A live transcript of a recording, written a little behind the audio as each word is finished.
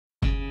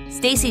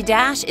Stacey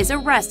Dash is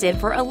arrested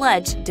for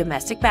alleged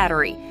domestic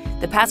battery.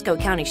 The Pasco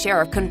County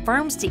Sheriff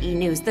confirms to E!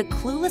 News the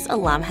Clueless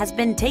alum has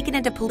been taken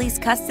into police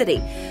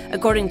custody.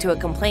 According to a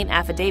complaint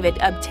affidavit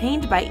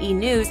obtained by E!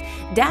 News,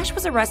 Dash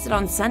was arrested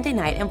on Sunday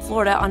night in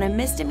Florida on a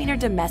misdemeanor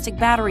domestic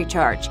battery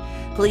charge.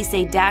 Police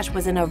say Dash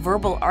was in a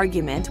verbal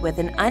argument with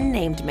an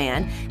unnamed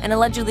man and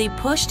allegedly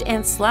pushed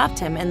and slapped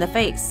him in the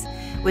face.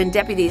 When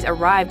deputies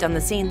arrived on the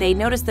scene, they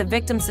noticed the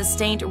victim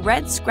sustained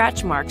red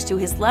scratch marks to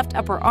his left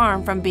upper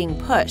arm from being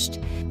pushed.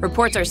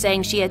 Reports are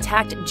saying she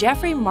attacked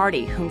Jeffrey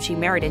Marty, whom she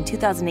married in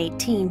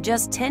 2018,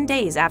 just 10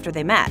 days after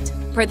they met.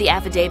 Per the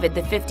affidavit,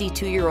 the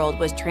 52-year-old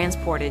was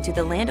transported to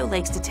the Land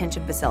O'Lakes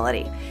detention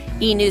facility.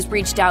 E! News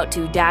reached out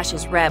to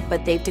Dash's rep,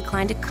 but they've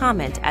declined to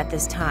comment at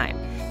this time.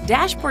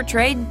 Dash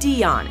portrayed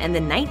Dion in the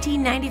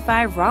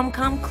 1995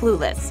 rom-com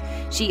Clueless.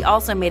 She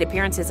also made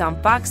appearances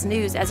on Fox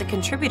News as a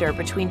contributor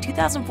between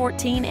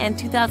 2014 and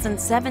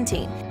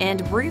 2017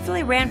 and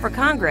briefly ran for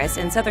Congress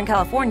in Southern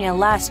California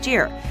last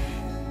year.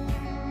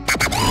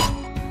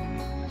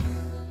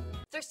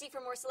 Thirsty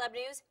for more celeb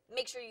news?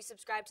 Make sure you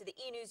subscribe to the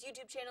E! News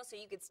YouTube channel so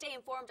you can stay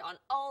informed on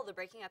all the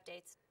breaking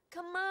updates.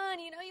 Come on,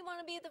 you know you want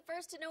to be the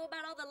first to know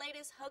about all the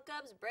latest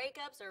hookups,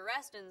 breakups,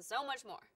 arrests, and so much more.